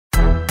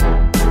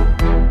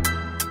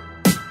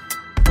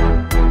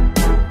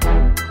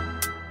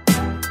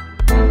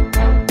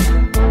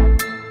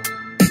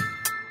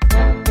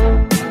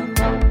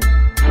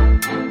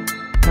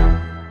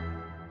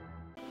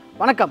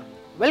வணக்கம்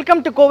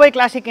welcome to Kovai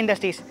classic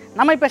industries.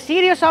 நம்ம இப்போ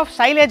சீரியஸ் ஆஃப்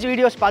சைலேஜ்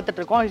வீடியோஸ்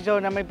பார்த்துட்ருக்கோம். ஸோ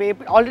நம்ம இப்போ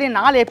ஆல்ரெடி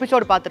 4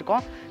 எபிசோடு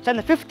பார்த்துருக்கோம். ஸோ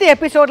அந்த 5th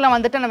எபிசோடில்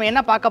வந்துட்டு நம்ம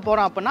என்ன பார்க்க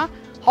போகிறோம் அப்படின்னா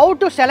how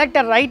to select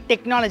a right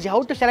technology,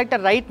 how to select a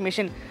right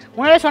machine.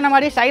 முன்னாடி சொன்ன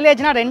மாதிரி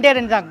சைலேஜ்னால் ரெண்டே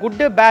தான்,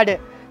 குட்டு பேடு.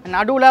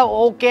 நடுவில்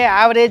ஓகே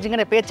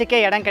ஆவரேஜுங்கிற பேச்சுக்கே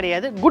இடம்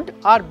கிடையாது, குட்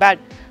ஆர்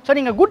பேட். ஸோ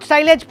நீங்கள் குட்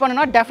சைலேஜ்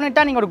பண்ணணும்னா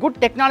டெஃபினட்டாக நீங்கள் ஒரு குட்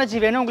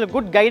டெக்னாலஜி வேணும், உங்களுக்கு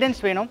குட்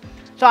கைடன்ஸ் வேணும்.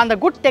 ஸோ அந்த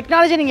குட்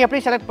டெக்னாலஜி நீங்கள்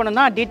எப்படி செலக்ட்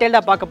பண்ணணும்னா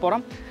டீட்டெயிலாக பார்க்க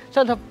போகிறோம்.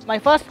 So my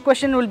first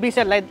question will be,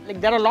 sir, like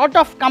there are a lot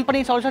of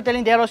companies also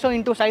telling they are also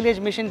into silage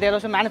machines, they are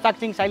also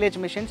manufacturing silage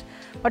machines.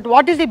 But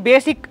what is the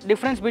basic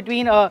difference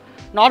between a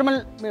normal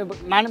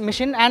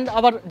machine and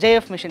our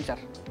JF machine, sir?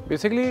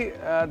 Basically,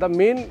 the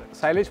main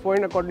silage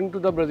point according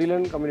to the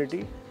Brazilian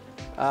community,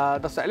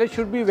 the silage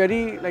should be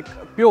very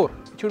pure.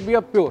 It should be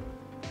pure.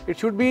 It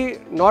should be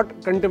not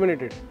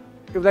contaminated.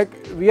 If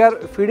we are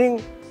feeding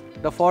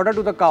the fodder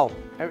to the cow,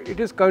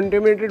 it is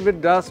contaminated with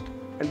dust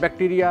and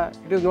bacteria.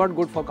 It is not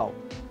good for cow.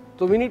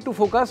 So we need to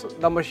focus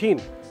the machine,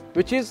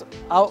 which is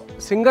a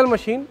single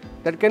machine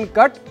that can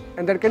cut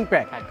and that can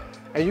pack.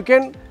 And you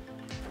can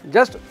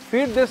just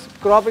feed this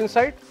crop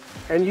inside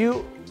and you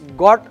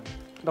got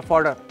the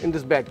fodder in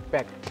this bag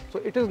pack.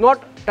 So it is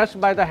not touched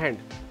by the hand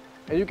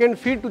and you can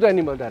feed to the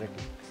animal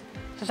directly.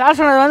 So sir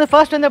சொன்னது வந்து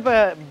first வந்து இப்போ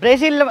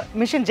பிரேசிலில்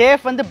machine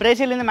JF வந்து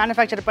பிரேசிலேருந்து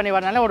manufacture பண்ணி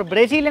வரனால ஒரு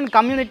Brazilian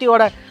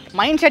கம்யூனிட்டியோட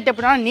mind set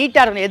எப்படின்னா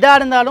நீட்டாக இருக்கணும், எதாக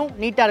இருந்தாலும்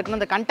நீட்டாக இருக்கணும்,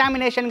 இந்த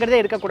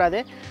கண்டாமினேஷனுங்கிறதே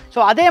இருக்கக்கூடாது. ஸோ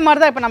அதே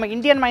மாதிரி தான் இப்போ நம்ம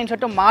இந்தியன் மைண்ட்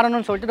செட்டும்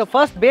மாறணும்னு சொல்லிட்டு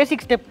ஃபர்ஸ்ட்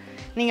பேசிக் ஸ்டெப்,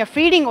 நீங்கள்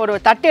ஃபீடிங் ஒரு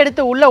தட்டை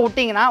எடுத்து உள்ளே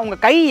விட்டிங்கன்னா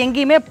உங்கள் கை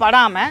எங்கேயுமே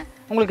படாமல்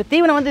உங்களுக்கு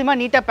தீவனம் வந்து இது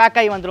மாதிரி நீட்டாக பேக்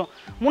ஆகி வந்துடும்.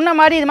 முன்ன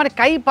மாதிரி இது மாதிரி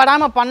கை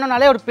படாமல்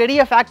பண்ணனாலே ஒரு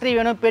பெரிய ஃபேக்ட்ரி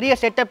வேணும், பெரிய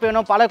செட்டப்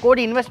வேணும், பல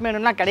கோடி இன்வெஸ்ட்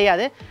வேணும்னா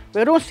கிடையாது.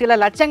 வெறும் சில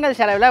லட்சங்கள்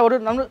செலவில் ஒரு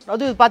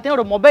அது பார்த்தீங்கன்னா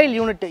ஒரு மொபைல்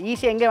யூனிட்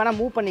ஈஸியாக எங்கே வேணால்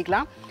மூவ்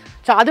பண்ணிக்கலாம்.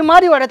 ஸோ அது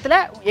மாதிரி ஒரு இடத்துல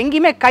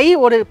எங்கேயுமே கை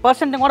ஒரு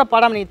 % கூட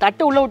படாமல் நீங்கள்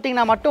தட்டு உள்ளே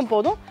விட்டிங்கன்னா மட்டும்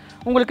போதும்,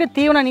 உங்களுக்கு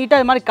தீவனம்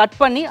நீட்டாக இது மாதிரி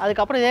கட் பண்ணி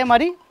அதுக்கப்புறம் இதே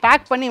மாதிரி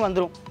பேக் பண்ணி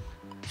வந்துடும்.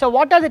 So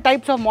what are the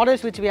types of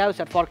models which we have,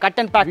 sir, for cut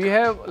and pack? We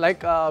have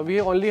we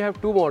only have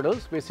 2 models.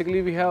 Basically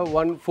we have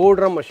one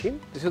 4-drum machine.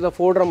 This is a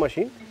 4-drum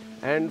machine,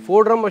 and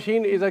 4-drum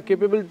machine is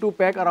capable to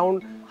pack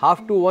around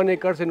half to 1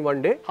 acres in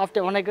one day. Half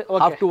to 1 acre,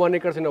 okay. Half to 1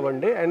 acres in a one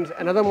day. And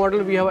another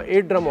model we have a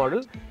 8-drum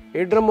model.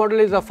 8-drum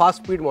model is a fast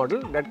speed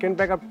model that can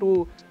pack up to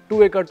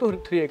 2 acre to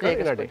 3 acres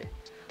in a day.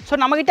 So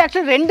நம்மகிட்ட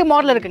actually 2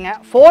 model இருக்குங்க.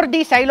 4D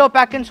Xylo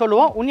பேக்குன்னு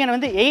சொல்லுவோம், இன்னொன்று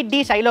வந்து 8D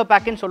Xylo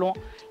பேக்குன்னு சொல்லுவோம்.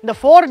 இந்த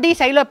 4D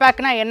Xylo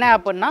பேக்னா என்ன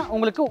அப்படின்னா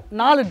உங்களுக்கு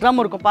 4 ட்ரம்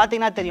இருக்கும்,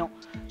 பார்த்தீங்கன்னா தெரியும்.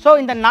 ஸோ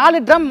இந்த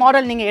 4 ட்ரம்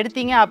மாடல் நீங்கள்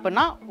எடுத்தீங்க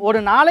அப்படின்னா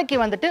ஒரு நாளைக்கு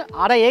வந்துட்டு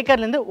 1/2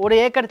 ஏக்கர்லேருந்து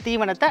 1 ஏக்கர்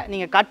தீவனத்தை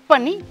நீங்கள் கட்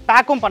பண்ணி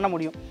பேக்கும் பண்ண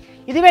முடியும்.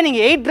 இதுவே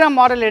நீங்கள் 8 ட்ரம்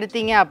மாடல்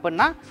எடுத்தீங்க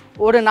அப்படின்னா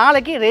ஒரு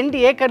நாளைக்கு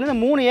 2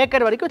 ஏக்கர்லேருந்து 3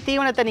 ஏக்கர் வரைக்கும்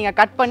தீவனத்தை நீங்கள்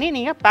கட் பண்ணி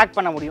நீங்கள் பேக்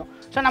பண்ண முடியும்.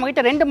 ஸோ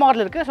நம்மகிட்ட 2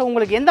 மாடல் இருக்குது. ஸோ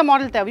உங்களுக்கு எந்த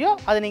மாடல் தேவையோ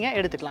அதை நீங்கள்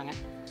எடுத்துக்கலாங்க.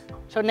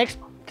 So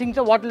next things,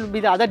 so what will be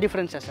the other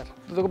differences, sir?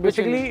 So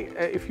basically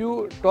if you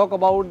talk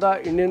about the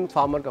Indian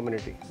farmer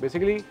community,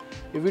 basically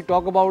if we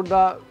talk about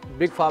the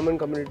big farming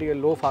community and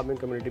low farming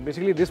community,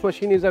 basically this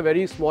machine is a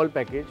very small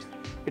package.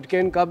 It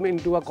can come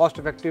into a cost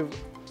effective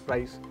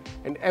price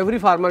and every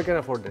farmer can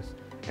afford this.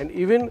 And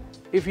even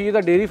if he is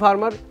a dairy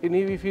farmer,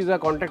 if he is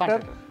a contractor,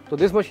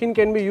 so this machine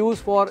can be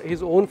used for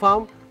his own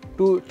farm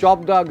to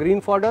chop the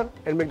green fodder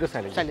and make the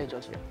silage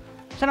also.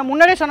 So நான்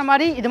முன்னாடியே சொன்ன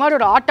மாதிரி இது மாதிரி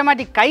ஒரு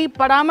automatic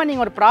கைப்படாமல்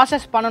நீங்கள் ஒரு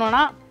process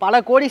பண்ணணும்னா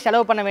பல கோடி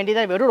செலவு பண்ண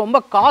வேண்டியதாக வெறும் ரொம்ப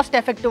காஸ்ட்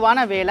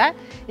எஃபெக்டிவான வேலை.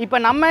 இப்போ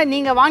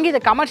நீங்கள் வாங்கி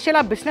இதை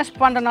கமர்ஷியலாக பிஸ்னஸ்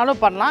பண்ணுறனாலும்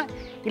பண்ணலாம்,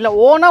 இல்லை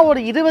ஓனாக ஒரு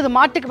 20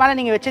 மாட்டுக்கு மேலே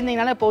நீங்கள்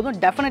வச்சுருந்தீங்கனாலே போதும்.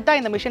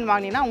 டெஃபினட்டாக இந்த மிஷின்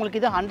வாங்கினீங்கன்னா உங்களுக்கு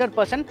இது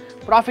 100%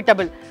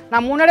 ப்ராஃபிட்டபிள்.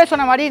 நான் முன்னாடியே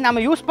சொன்ன மாதிரி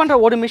நம்ம யூஸ் பண்ணுற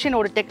ஒரு மிஷின்,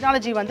 ஒரு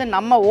டெக்னாலஜி வந்து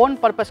நம்ம ஓன்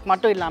பர்பஸ்க்கு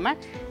மட்டும் இல்லாமல்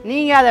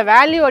நீங்கள் அதை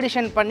வேல்யூ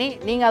அடிஷன் பண்ணி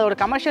நீங்கள் அதை ஒரு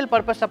கமர்ஷியல்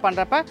பர்பஸை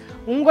பண்ணுறப்ப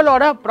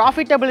உங்களோட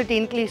ப்ராஃபிட்டபிலிட்டி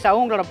இன்க்ரீஸ்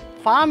ஆகும், உங்களோட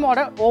ஃபார்மோட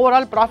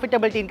ஓவரால்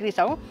ப்ராஃபிட்டபிலிட்டி இன்க்ரீஸ்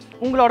ஆகும்,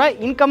 உங்களோட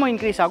இன்கமும்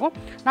இன்க்ரீஸ் ஆகும்.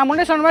 நான்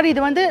முன்னே சொன்ன மாதிரி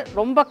இது வந்து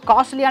ரொம்ப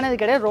காஸ்ட்லியானது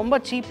கிடையாது, ரொம்ப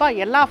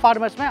சீப்பாக எல்லா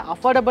ஃபார்மர்ஸுமே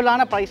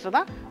அஃபோர்டபுளான ப்ரைஸில்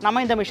தான்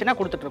நம்ம இந்த மிஷினை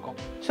கொடுத்துட்ருக்கோம்.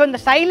 ஸோ இந்த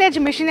சைலேஜ்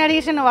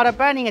மிஷினரிஸ்ன்னு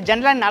வரப்போ நீங்கள்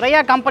ஜென்ரலாக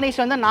நிறையா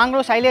கம்பெனிஸ் வந்து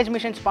நாங்களும் சைலேஜ்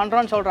மிஷின்ஸ்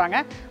பண்ணுறோன்னு சொல்கிறாங்க.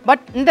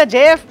 பட் இந்த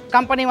ஜேஎஃப்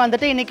கம்பெனி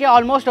வந்துட்டு இன்றைக்கி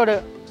ஆல்மோஸ்ட் ஒரு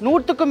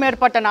 100க்கும்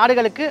மேற்பட்ட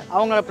நாடுகளுக்கு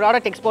அவங்களோட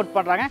ப்ராடக்ட் எக்ஸ்போர்ட்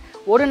பண்ணுறாங்க.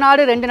 ஒரு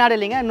நாடு 2 நாடு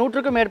இல்லைங்க,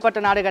 100க்கும் மேற்பட்ட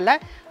நாடுகளில்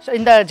ஸோ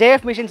இந்த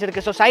ஜேஎஃப் மிஷின்ஸ்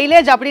இருக்குது. ஸோ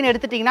சைலேஜ் அப்படின்னு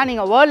எடுத்துட்டிங்கன்னா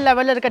நீங்கள் வேர்ல்டு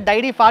லெவலில் இருக்க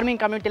டைரி ஃபார்மிங்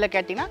கம்யூனிட்டியில்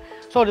கேட்டிங்கன்னா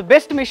ஸோ ஒரு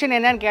பெஸ்ட் மிஷின்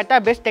என்னென்னு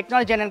கேட்டால், பெஸ்ட்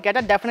டெக்னாலஜி என்னென்னு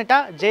கேட்டால்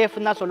டெஃபினட்டாக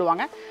ஜேஎஃப்னு தான்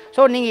சொல்லுவாங்க.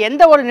 ஸோ நீங்கள்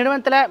எந்த ஒரு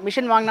நிறுவனத்தில்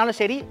மிஷின் வாங்கினாலும்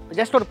சரி,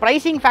 ஜஸ்ட் ஒரு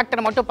ப்ரைசிங்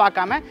ஃபேக்டரை மட்டும்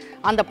பார்க்காம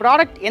அந்த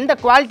ப்ராடக்ட் எந்த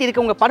குவாலிட்டி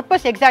இருக்குது, உங்கள்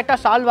பர்பஸ் எக்ஸாக்டாக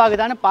சால்வ்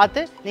ஆகுதான்னு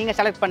பார்த்து நீங்கள்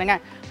செலக்ட்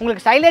பண்ணுங்கள்.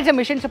 உங்களுக்கு சைலேஜ்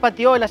மிஷின்ஸ்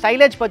பற்றியோ இல்லை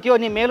சைலேஜ் பற்றியோ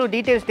நீ மேலும்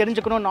டீட்டெயில்ஸ்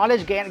தெரிஞ்சுக்கணும்,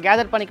 நாலேஜ்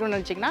கேதர் பண்ணிக்கணும்னு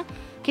நினச்சிங்கன்னா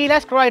கீழே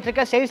ஸ்க்ரோல் ஆகிட்டு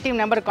இருக்க சேல்ஸ் டீம்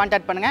நம்பருக்கு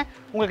கான்டாக்ட் பண்ணுங்கள்,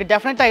 உங்களுக்கு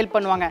டெஃபினட்டாக ஹெல்ப்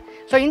பண்ணுவாங்க.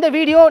 ஸோ இந்த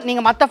வீடியோ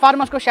நீங்கள் மற்ற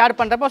ஃபார்மர்ஸ்க்கும் ஷேர்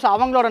பண்ணுறப்போ ஸோ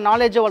அவங்களோட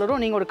நாலேஜும் வளரும்,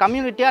 நீங்கள் ஒரு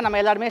கம்யூனிட்டியாக நம்ம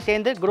எல்லாருமே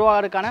சேர்ந்து க்ரோ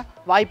ஆகிறதுக்கான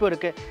வாய்ப்பு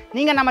இருக்குது.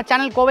 நீங்கள் நம்ம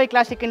channel Kovai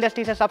classic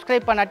இண்டஸ்ட்ரீஸை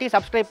subscribe பண்ணாட்டி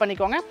subscribe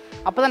பண்ணிக்கோங்க,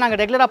 அப்போ தான்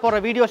நாங்கள் ரெகுலராக போடுற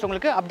வீடியோஸ்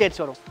உங்களுக்கு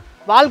அப்டேட்ஸ் வரும்.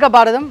 வாழ்க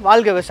பாரதம்,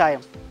 வாழ்க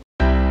விவசாயம்.